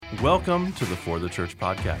Welcome to the For the Church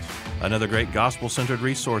podcast, another great gospel-centered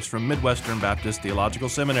resource from Midwestern Baptist Theological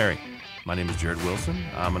Seminary. My name is Jared Wilson.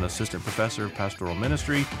 I'm an assistant professor of pastoral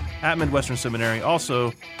ministry at Midwestern Seminary,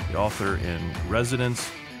 also the author in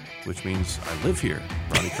residence, which means I live here.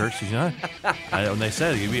 Ronnie Kurtz, when they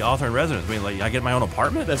said you'd be author in residence, I mean, like, I get my own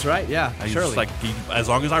apartment? That's right, yeah, surely. Just like, as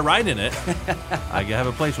long as I write in it, I have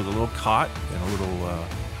a place with a little cot and a little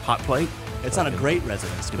hot plate. It's not a great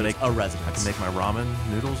residence, but it's a residence. I can make my ramen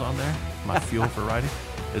noodles on there, my fuel for writing.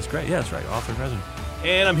 It's great. Yeah, that's right, author in residence.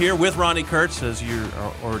 And I'm here with Ronnie Kurtz, as you're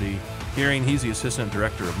already hearing. He's the Assistant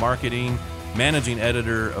Director of Marketing, Managing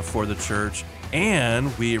Editor of For the Church,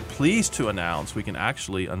 and we are pleased to announce we can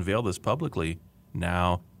actually unveil this publicly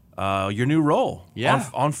now. Your new role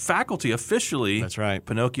on faculty officially. That's right.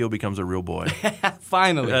 Pinocchio becomes a real boy.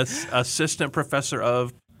 Finally. That's Assistant Professor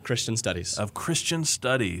of Christian Studies.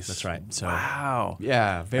 That's right. So, wow.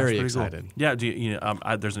 Yeah, very excited. Cool. Yeah,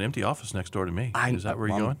 there's an empty office next door to me. Is that where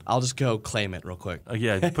you're going? I'll just go claim it real quick.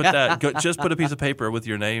 Yeah, just put a piece of paper with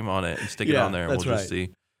your name on it and stick it on there, and we'll just see.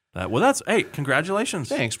 Hey, congratulations.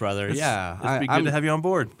 Thanks, brother. It'd be good to have you on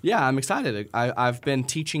board. Yeah, I'm excited. I've been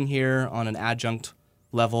teaching here on an adjunct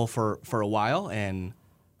level for a while and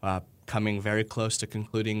coming very close to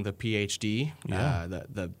concluding the PhD. Yeah.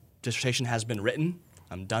 The dissertation has been written.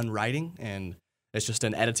 I'm done writing, and it's just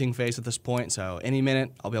an editing phase at this point. So any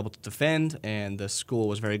minute I'll be able to defend, and the school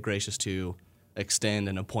was very gracious to extend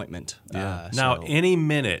an appointment. Yeah. Now, any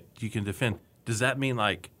minute you can defend. Does that mean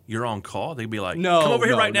like you're on call? They'd be like, no, come over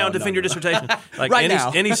here right now and defend your dissertation. Like right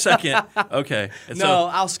now. Any second. Okay.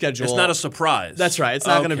 I'll schedule. It's not a surprise. That's right. It's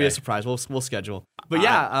not going to be a surprise. We'll schedule.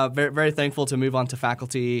 But very, very thankful to move on to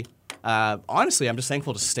faculty. Honestly, I'm just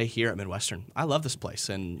thankful to stay here at Midwestern. I love this place,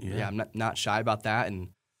 and I'm not shy about that. And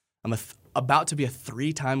I'm about to be a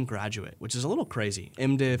 3-time graduate, which is a little crazy.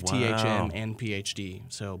 MDiv, THM, and PhD.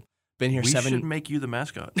 So been here we should make you the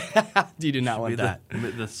mascot. You do not want that.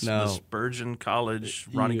 The Spurgeon College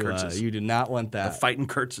Ronnie Kurtzes. You do not want that. The fighting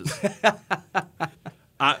Kurtzes.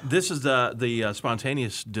 This is the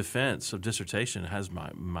spontaneous defense of dissertation has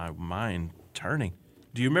my mind turning.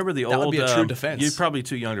 Do you remember the old? That would be a true defense. You're probably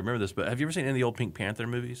too young to remember this, but have you ever seen any of the old Pink Panther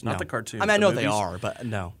movies? Not the cartoons. I mean, I know movies. they are, but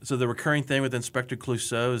no. So the recurring thing with Inspector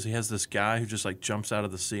Clouseau is he has this guy who just like jumps out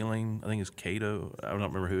of the ceiling. I think it's Kato. I don't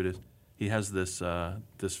remember who it is. He has this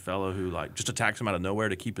fellow who like just attacks him out of nowhere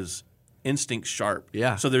to keep his instincts sharp.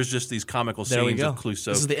 Yeah. So there's just these comical scenes of Clouseau.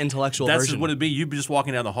 This is the intellectual version. That's what it'd be. You'd be just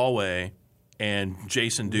walking down the hallway, and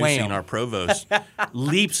Jason Ducey, our provost,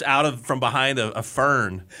 leaps out from behind a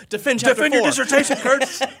fern. Defend your dissertation,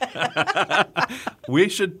 Kurtz. We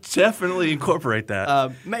should definitely incorporate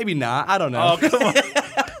that. Maybe not. I don't know. Oh, come on.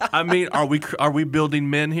 I mean, are we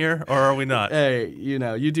building men here, or are we not? Hey, you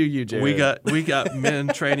do you, Jared. We got men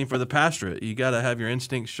training for the pastorate. You got to have your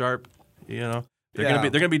instincts sharp. They're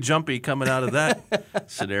gonna be jumpy coming out of that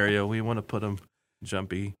scenario. We want to put them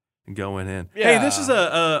jumpy going in. Yeah. Hey, this is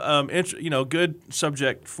a good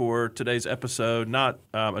subject for today's episode. Not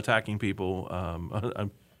attacking people,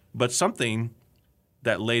 but something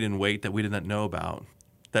that laid in wait that we did not know about.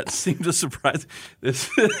 That seemed to surprise this.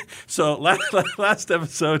 So last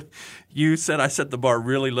episode, you said I set the bar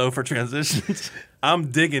really low for transitions.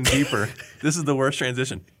 I'm digging deeper. This is the worst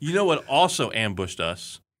transition. You know what also ambushed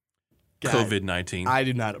us? COVID-19. I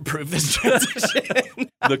do not approve this transition.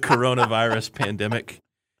 The coronavirus pandemic.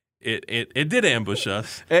 It did ambush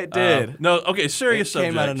us. It did. Serious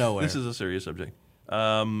subject. Came out of nowhere. This is a serious subject.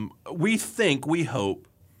 We hope,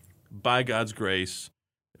 by God's grace,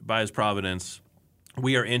 by His providence,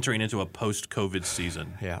 we are entering into a post-COVID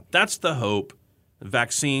season. Yeah. That's the hope.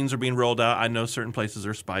 Vaccines are being rolled out. I know certain places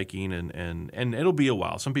are spiking, and it'll be a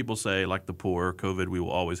while. Some people say, like the poor, COVID we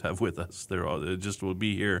will always have with us. It just will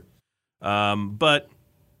be here. But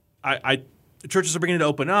churches are beginning to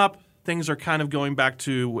open up. Things are kind of going back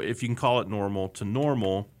to, if you can call it normal, to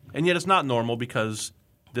normal. And yet it's not normal because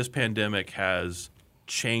this pandemic has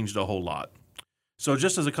changed a whole lot. So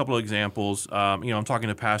just as a couple of examples, I'm talking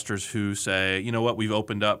to pastors who say, you know what, we've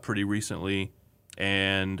opened up pretty recently,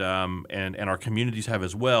 and our communities have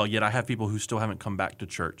as well, yet I have people who still haven't come back to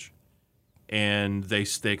church. And they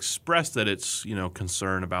express that it's,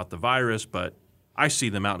 concern about the virus, but I see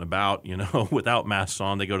them out and about, without masks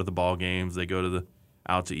on. They go to the ball games, they go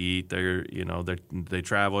out to eat, they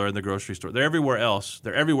travel, they're in the grocery store. They're everywhere else.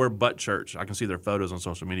 They're everywhere but church. I can see their photos on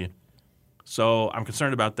social media. So I'm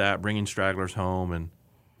concerned about that, bringing stragglers home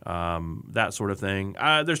and that sort of thing.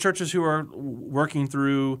 There's churches who are working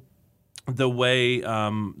through the way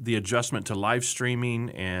the adjustment to live streaming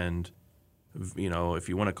and if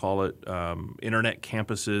you want to call it internet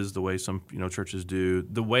campuses, the way some churches do,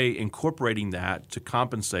 the way incorporating that to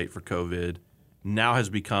compensate for COVID now has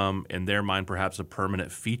become, in their mind, perhaps a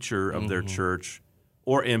permanent feature of their church,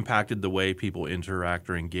 or impacted the way people interact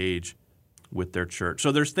or engage with their church.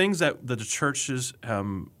 So there's things that the churches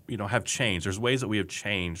have changed. There's ways that we have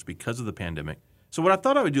changed because of the pandemic. So what I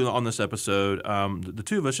thought I would do on this episode, the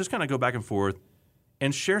two of us just kind of go back and forth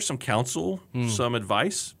and share some counsel, some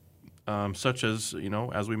advice, such as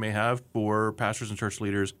we may have for pastors and church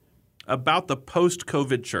leaders about the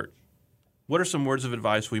post-COVID church. What are some words of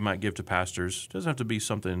advice we might give to pastors? It doesn't have to be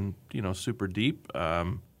something super deep.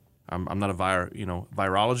 I'm not a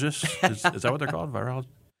virologist. Is that what they're called, virologist?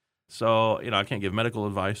 So I can't give medical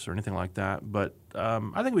advice or anything like that. But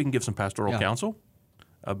I think we can give some pastoral counsel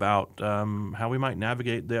about how we might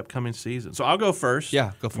navigate the upcoming season. So I'll go first.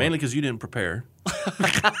 Yeah, go for it. Mainly because you didn't prepare.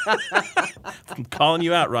 I'm calling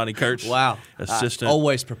you out, Ronnie Kurtz. Wow. Assistant.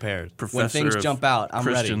 Always prepared. Professor when things of jump out, I'm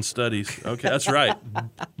Christian ready. Studies. Okay, that's right.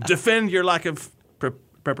 Defend your lack of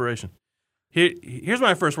preparation. Here's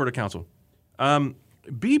my first word of counsel.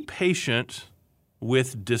 Be patient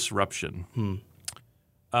with disruption.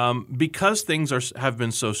 Because things have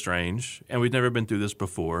been so strange, and we've never been through this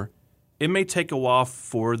before, it may take a while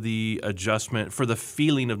for the adjustment, for the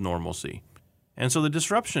feeling of normalcy. And so the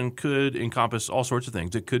disruption could encompass all sorts of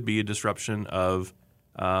things. It could be a disruption of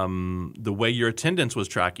the way your attendance was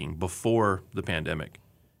tracking before the pandemic.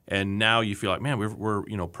 And now you feel like, man,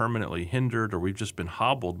 we're permanently hindered, or we've just been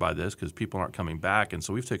hobbled by this because people aren't coming back. And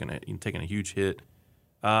so we've taken a huge hit.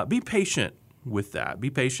 Be patient with that. Be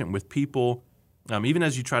patient with people. Even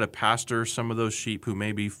as you try to pastor some of those sheep who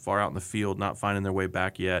may be far out in the field, not finding their way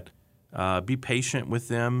back yet, be patient with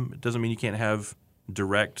them. It doesn't mean you can't have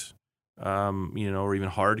direct, or even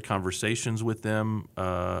hard conversations with them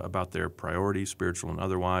about their priorities, spiritual and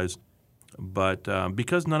otherwise. But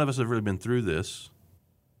because none of us have really been through this,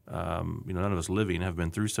 none of us living have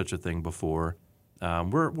been through such a thing before,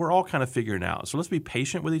 we're all kind of figuring out. So let's be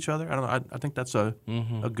patient with each other. I don't know. I think that's a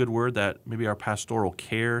good word, that maybe our pastoral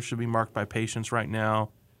care should be marked by patience right now.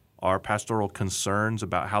 Our pastoral concerns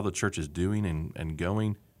about how the church is doing and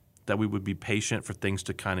going, that we would be patient for things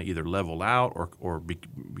to kind of either level out or be,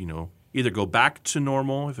 either go back to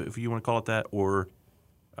normal, if you want to call it that, or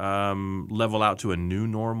level out to a new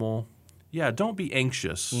normal. Yeah, don't be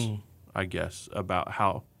anxious, I guess, about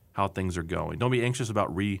how things are going. Don't be anxious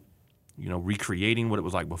about recreating what it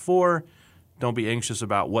was like before. Don't be anxious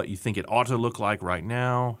about what you think it ought to look like right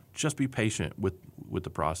now. Just be patient with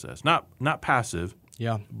the process. Not passive,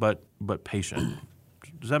 but patient.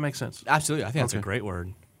 Does that make sense? Absolutely. I think that's a great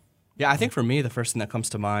word. Yeah, I think for me, the first thing that comes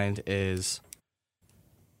to mind is,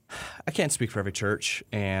 I can't speak for every church,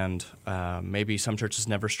 and maybe some churches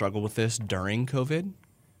never struggle with this during COVID,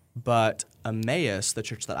 but Emmaus, the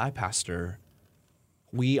church that I pastor,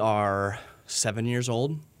 we are 7 years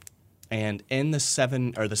old. And in the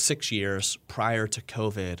 6 years prior to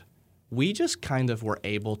COVID, we just kind of were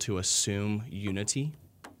able to assume unity.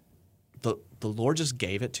 The Lord just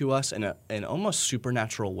gave it to us in an almost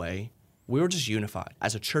supernatural way. We were just unified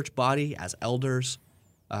as a church body, as elders,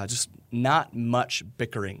 just not much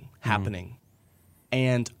bickering happening.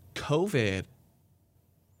 And COVID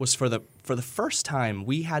was for the first time,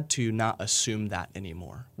 we had to not assume that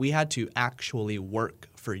anymore. We had to actually work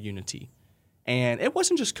for unity. And it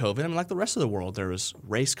wasn't just COVID. I mean, like the rest of the world, there was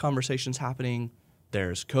race conversations happening.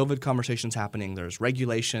 There's COVID conversations happening. There's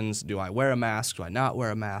regulations. Do I wear a mask? Do I not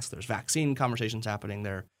wear a mask? There's vaccine conversations happening.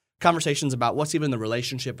 There are conversations about what's even the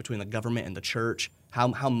relationship between the government and the church. How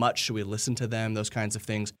much should we listen to them? Those kinds of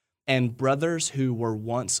things. And brothers who were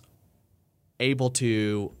once able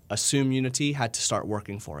to assume unity had to start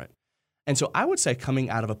working for it. And so I would say, coming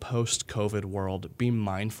out of a post-COVID world, be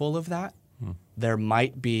mindful of that. There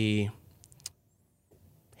might be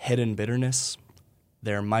hidden bitterness.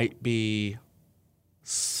 There might be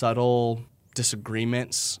subtle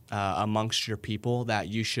disagreements amongst your people that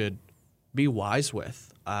you should be wise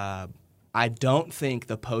with. I don't think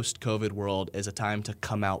the post-COVID world is a time to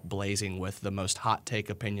come out blazing with the most hot take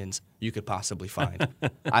opinions you could possibly find.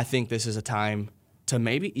 I think this is a time to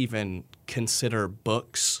maybe even consider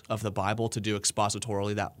books of the Bible to do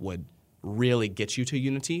expositorily that would really get you to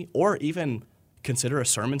unity, or even consider a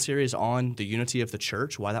sermon series on the unity of the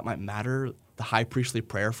church, why that might matter. The high priestly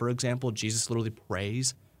prayer, for example, Jesus literally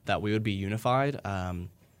prays that we would be unified. So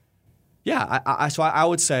I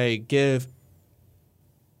would say give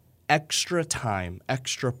extra time,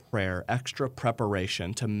 extra prayer, extra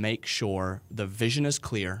preparation to make sure the vision is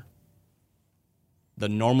clear, the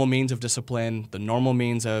normal means of discipline, the normal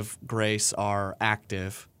means of grace are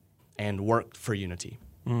active, and work for unity.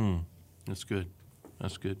 That's good.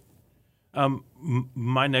 That's good.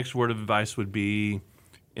 My next word of advice would be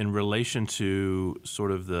in relation to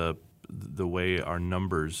sort of the way our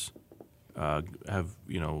numbers have,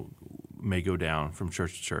 may go down from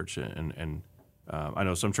church to church, and I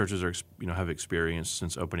know some churches are, have experienced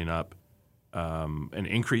since opening up an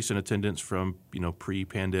increase in attendance from,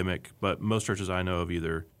 pre-pandemic, but most churches I know of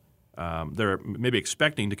either they're maybe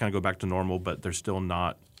expecting to kind of go back to normal, but they're still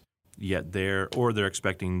not yet there, or they're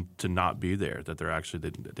expecting to not be there, that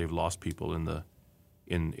they've lost people in the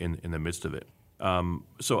midst of it.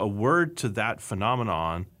 So a word to that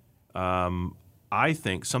phenomenon, I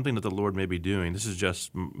think something that the Lord may be doing. This is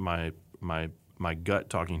just my gut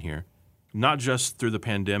talking here, not just through the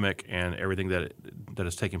pandemic and everything that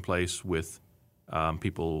has taken place with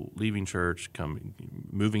people leaving church,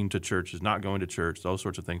 moving to churches, not going to church, those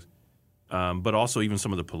sorts of things, but also even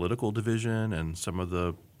some of the political division and some of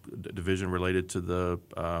the division related to the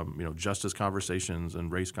justice conversations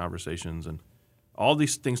and race conversations and all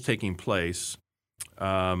these things taking place.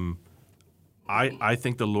 I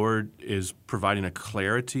think the Lord is providing a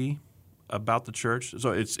clarity about the church.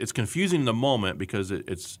 So it's confusing in the moment because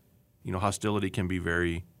it's hostility can be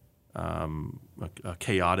very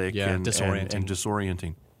chaotic and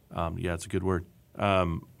disorienting. It's a good word.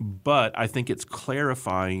 But I think it's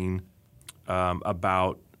clarifying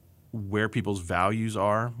about where people's values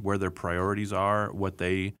are, where their priorities are, what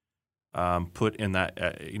they put in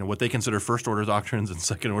that, what they consider first-order doctrines and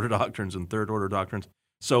second-order doctrines and third-order doctrines.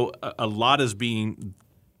 So a lot is being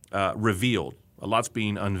revealed. A lot's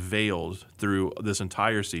being unveiled through this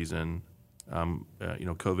entire season,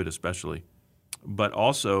 COVID especially. But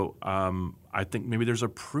also, I think maybe there's a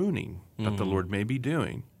pruning that the Lord may be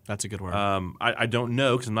doing. That's a good word. I don't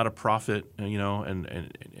know because I'm not a prophet, and I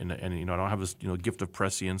don't have this gift of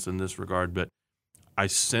prescience in this regard. But I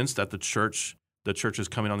sense that the church is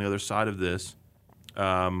coming on the other side of this.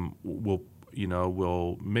 Will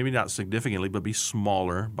maybe not significantly, but be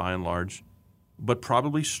smaller by and large, but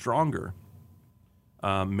probably stronger.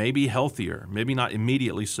 Maybe healthier, maybe not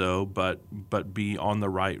immediately so, but be on the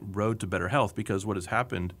right road to better health. Because what has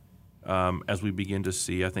happened, as we begin to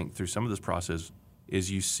see, I think through some of this process, is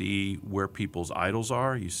you see where people's idols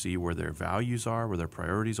are, you see where their values are, where their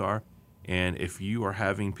priorities are. And if you are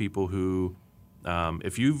having people who,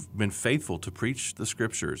 if you've been faithful to preach the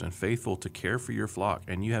scriptures and faithful to care for your flock,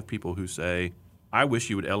 and you have people who say, I wish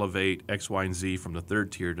you would elevate X, Y, and Z from the third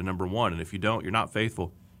tier to number one, and if you don't, you're not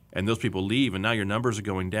faithful, and those people leave, and now your numbers are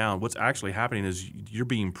going down, what's actually happening is you're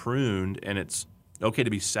being pruned, and it's okay to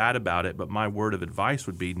be sad about it, but my word of advice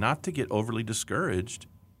would be not to get overly discouraged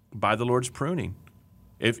by the Lord's pruning.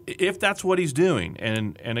 If that's what he's doing,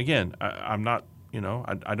 and again, I'm not,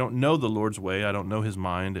 I don't know the Lord's way. I don't know his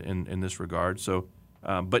mind in this regard. So,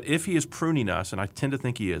 but if he is pruning us, and I tend to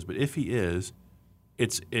think he is, but if he is,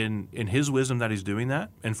 it's in his wisdom that he's doing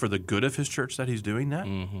that, and for the good of his church that he's doing that.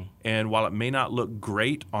 Mm-hmm. And while it may not look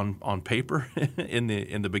great on paper in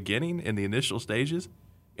the beginning, in the initial stages,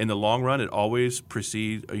 in the long run, it always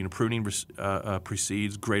precedes, pruning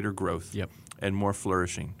precedes greater growth and more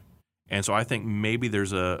flourishing. And so I think maybe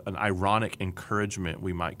there's an ironic encouragement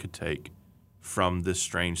we could take from this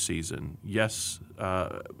strange season. Yes,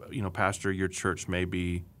 Pastor, your church may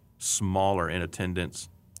be smaller in attendance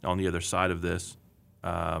on the other side of this.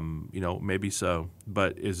 Maybe so.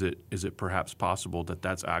 But is it perhaps possible that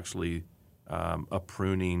that's actually a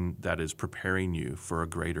pruning that is preparing you for a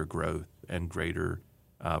greater growth and greater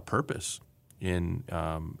purpose in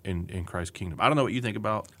Christ's kingdom? I don't know what you think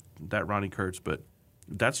about that, Ronnie Kurtz, but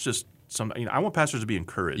that's just something. I want pastors to be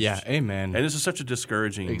encouraged. Yeah, amen. And this is such a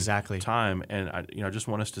discouraging time, and I just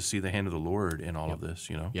want us to see the hand of the Lord in all of this.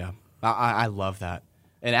 Yeah, I love that,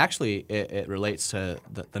 and actually, it relates to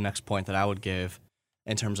the next point that I would give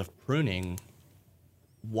in terms of pruning.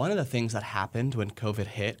 One of the things that happened when COVID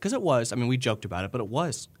hit, because it was, we joked about it, but it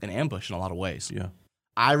was an ambush in a lot of ways. Yeah,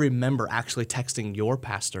 I remember actually texting your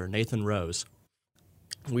pastor, Nathan Rose.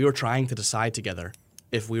 We were trying to decide together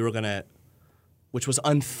if we were going to, which was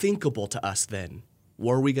unthinkable to us then,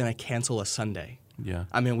 were we going to cancel a Sunday? Yeah.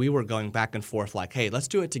 We were going back and forth like, hey, let's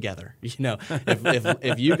do it together.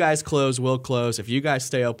 If you guys close, we'll close. If you guys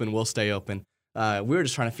stay open, we'll stay open. We were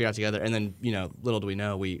just trying to figure out together. And then, little do we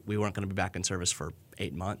know, we weren't going to be back in service for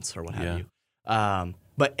 8 months or what have you.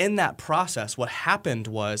 But in that process, what happened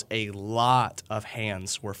was a lot of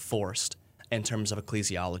hands were forced in terms of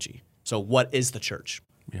ecclesiology. So what is the church?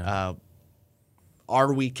 Yeah.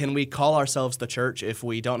 Can we call ourselves the church if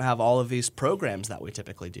we don't have all of these programs that we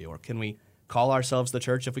typically do? Or can we call ourselves the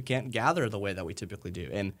church if we can't gather the way that we typically do?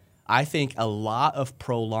 And I think a lot of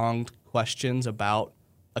prolonged questions about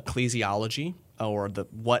ecclesiology, or the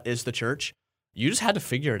what is the church, you just had to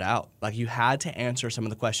figure it out. Like you had to answer some of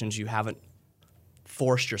the questions you haven't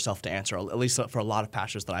forced yourself to answer, at least for a lot of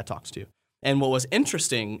pastors that I talked to. And what was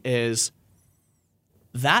interesting is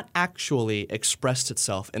that actually expressed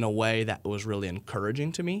itself in a way that was really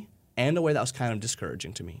encouraging to me and a way that was kind of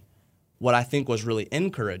discouraging to me. What I think was really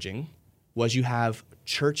encouraging was you have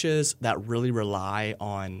churches that really rely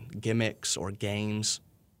on gimmicks or games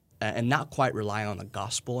and not quite rely on the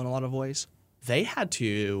gospel in a lot of ways. They had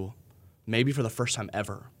to, maybe for the first time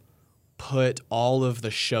ever, put all of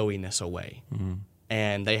the showiness away. Mm-hmm.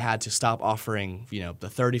 And they had to stop offering, the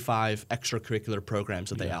 35 extracurricular programs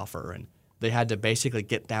that they offer. And they had to basically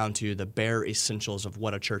get down to the bare essentials of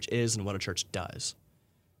what a church is and what a church does.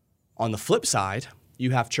 On the flip side,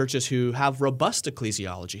 you have churches who have robust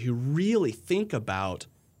ecclesiology, who really think about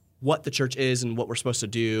what the church is and what we're supposed to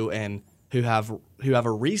do, and who have a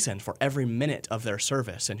reason for every minute of their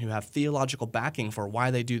service, and who have theological backing for why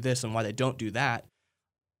they do this and why they don't do that.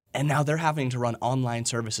 And now they're having to run online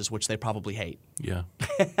services, which they probably hate. Yeah.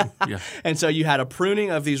 And so you had a pruning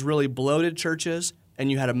of these really bloated churches,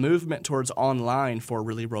 and you had a movement towards online for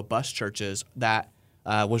really robust churches that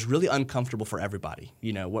was really uncomfortable for everybody,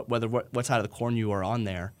 what side of the corn you are on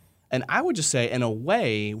there. And I would just say, in a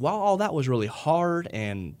way, while all that was really hard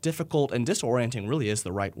and difficult and disorienting really is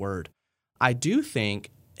the right word, I do think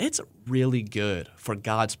it's really good for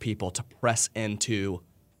God's people to press into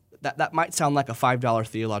that might sound like a $5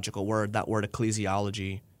 theological word, that word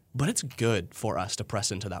ecclesiology, but it's good for us to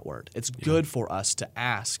press into that word. It's good for us to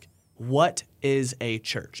ask, what is a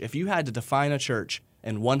church? If you had to define a church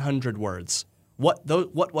in 100 words, what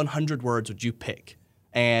 100 words would you pick?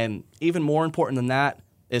 And even more important than that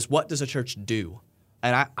is, what does a church do?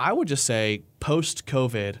 And I would just say,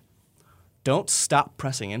 post-COVID, don't stop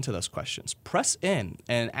pressing into those questions. Press in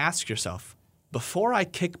and ask yourself, before I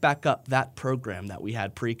kick back up that program that we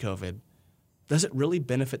had pre-COVID, does it really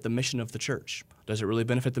benefit the mission of the church? Does it really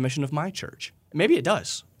benefit the mission of my church? Maybe it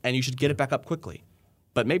does, and you should get it back up quickly.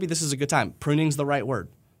 But maybe this is a good time. Pruning's the right word.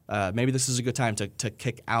 Maybe this is a good time to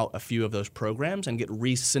kick out a few of those programs and get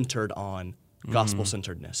re-centered on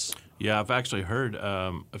gospel-centeredness. Yeah, I've actually heard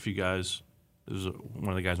a few guys, one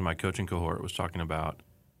of the guys in my coaching cohort was talking about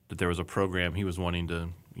that there was a program he was wanting to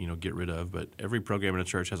get rid of, but every program in a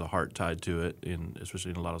church has a heart tied to it,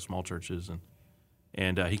 especially in a lot of small churches,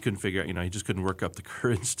 and he couldn't figure out, he just couldn't work up the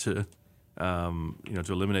courage to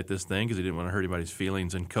to eliminate this thing because he didn't want to hurt anybody's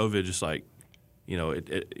feelings. And COVID just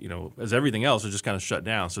as everything else, it just kind of shut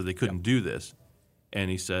down, so they couldn't do this. And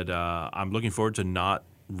he said, I'm looking forward to not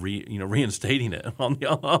reinstating it on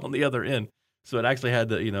the other end. So it actually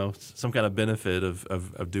had some kind of benefit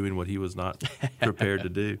of doing what he was not prepared to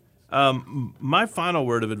do. My final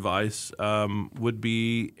word of advice would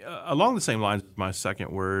be along the same lines as my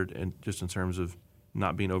second word, and just in terms of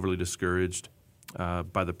not being overly discouraged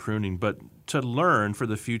by the pruning, but to learn for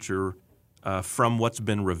the future from what's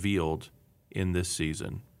been revealed in this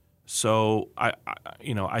season. So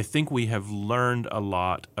I think we have learned a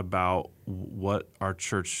lot about what our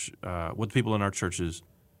church, what the people in our churches,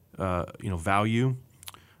 value,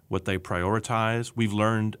 what they prioritize. We've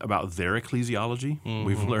learned about their ecclesiology. Mm-hmm.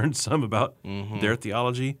 We've learned some about their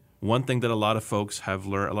theology. One thing that a lot of folks have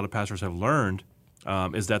learned, a lot of pastors have learned,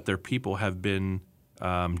 is that their people have been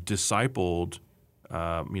discipled,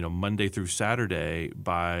 Monday through Saturday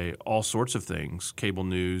by all sorts of things: cable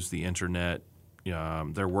news, the internet,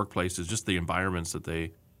 their workplaces, just the environments that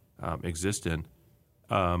they exist in.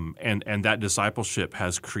 And that discipleship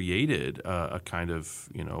has created a kind of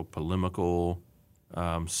polemical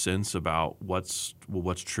sense about what's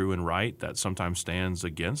true and right that sometimes stands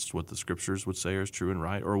against what the Scriptures would say is true and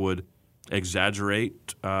right, or would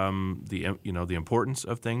exaggerate the importance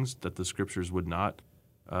of things that the Scriptures would not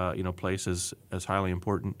place as highly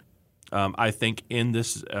important. I think in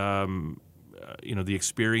this the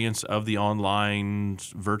experience of the online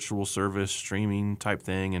virtual service streaming type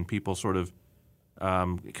thing, and people sort of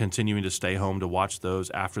continuing to stay home to watch those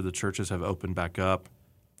after the churches have opened back up,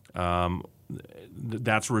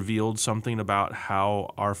 that's revealed something about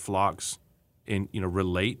how our flocks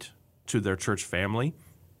relate to their church family.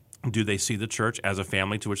 Do they see the church as a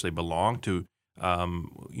family to which they belong, to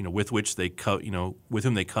with which they with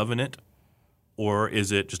whom they covenant? Or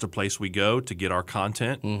is it just a place we go to get our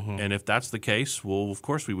content? Mm-hmm. And if that's the case, well, of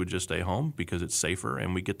course we would just stay home because it's safer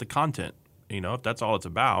and we get the content. If that's all it's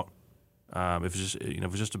about, if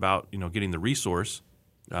it's just about getting the resource,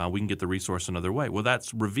 we can get the resource another way. Well,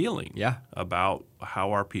 that's revealing about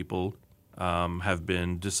how our people have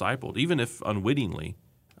been discipled, even if unwittingly.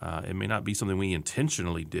 It may not be something we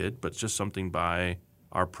intentionally did, but it's just something by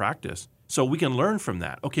our practice. So we can learn from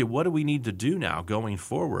that. Okay, what do we need to do now going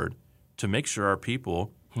forward to make sure our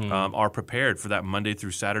people are prepared for that Monday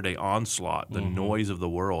through Saturday onslaught, the noise of the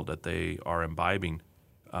world that they are imbibing?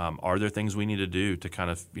 Are there things we need to do to kind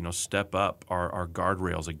of step up our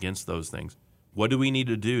guardrails against those things? What do we need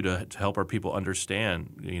to do to help our people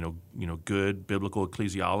understand good biblical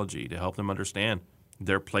ecclesiology, to help them understand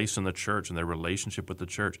their place in the church and their relationship with the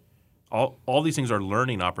church? All these things are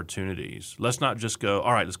learning opportunities. Let's not just go,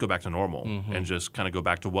 all right, let's go back to normal and just kind of go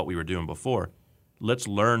back to what we were doing before. Let's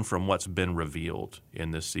learn from what's been revealed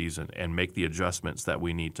in this season and make the adjustments that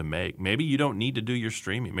we need to make. Maybe you don't need to do your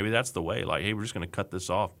streaming. Maybe that's the way. Like, hey, we're just going to cut this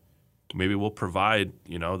off. Maybe we'll provide,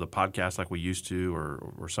 the podcast like we used to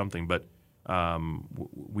or something. But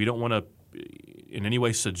we don't want to in any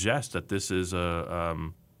way suggest that this is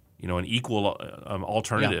an equal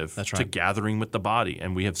alternative to gathering with the body.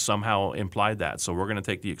 And we have somehow implied that. So we're going to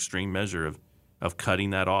take the extreme measure of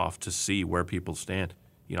cutting that off to see where people stand.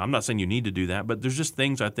 I'm not saying you need to do that, but there's just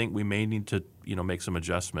things I think we may need to, make some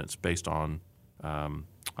adjustments based on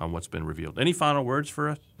what's been revealed. Any final words for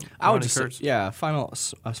us? I would just say, final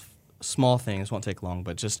small things won't take long,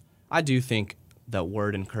 but just I do think that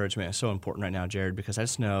word encouragement is so important right now, Jared, because I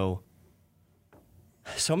just know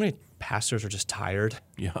so many pastors are just tired.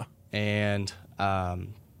 Yeah. And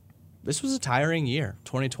this was a tiring year,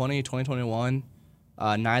 2020, 2021.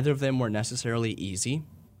 Neither of them were necessarily easy.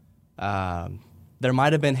 There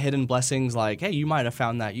might have been hidden blessings like, hey, you might have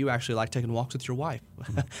found that you actually like taking walks with your wife.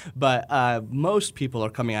 But most people are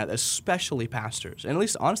coming at it, especially pastors. And at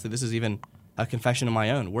least, honestly, this is even a confession of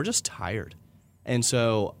my own. We're just tired. And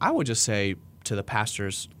so I would just say to the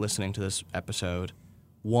pastors listening to this episode,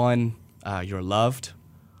 one, you're loved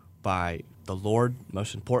by the Lord,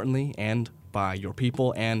 most importantly, and by your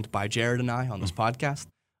people and by Jared and I on this podcast.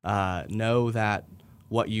 Know that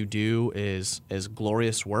what you do is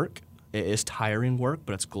glorious work. It is tiring work,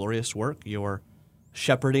 but it's glorious work. You're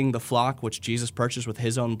shepherding the flock, which Jesus purchased with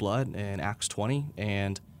his own blood in Acts 20.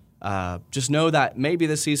 And just know that maybe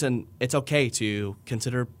this season it's okay to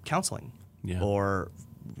consider counseling or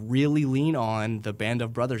really lean on the band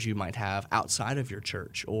of brothers you might have outside of your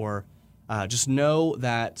church. Or just know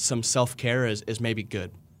that some self-care is maybe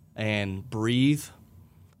good. And breathe.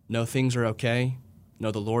 Know things are okay.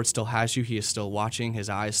 Know the Lord still has you. He is still watching. His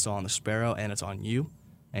eye is still on the sparrow, and it's on you.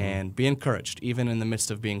 And be encouraged. Even in the midst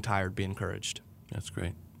of being tired, be encouraged. That's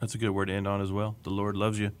great. That's a good word to end on as well. The Lord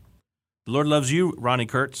loves you. The Lord loves you, Ronnie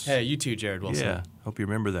Kurtz. Hey, you too, Jared Wilson. Yeah. Hope you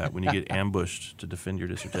remember that when you get ambushed to defend your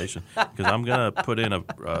dissertation. Because I'm going to put in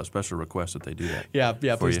a special request that they do that.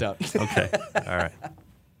 Yeah, please don't. Okay. All right.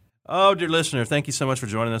 Oh, dear listener, thank you so much for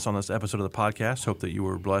joining us on this episode of the podcast. Hope that you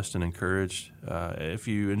were blessed and encouraged. If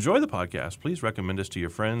you enjoy the podcast, please recommend us to your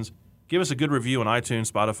friends. Give us a good review on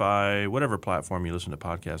iTunes, Spotify, whatever platform you listen to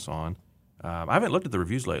podcasts on. I haven't looked at the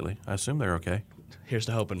reviews lately. I assume they're okay. Here's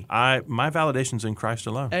to hoping. My validation's in Christ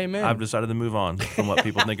alone. Amen. I've decided to move on from what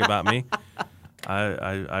people think about me.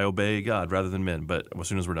 I obey God rather than men. But as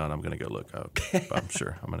soon as we're done, I'm going to go look. I'm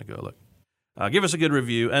sure I'm going to go look. Give us a good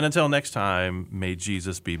review. And until next time, may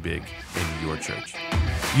Jesus be big in your church.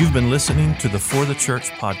 You've been listening to the For the Church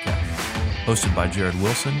podcast, hosted by Jared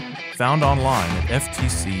Wilson, found online at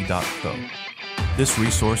ftc.co. This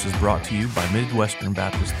resource is brought to you by Midwestern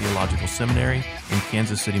Baptist Theological Seminary in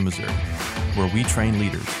Kansas City, Missouri, where we train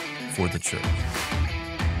leaders for the church.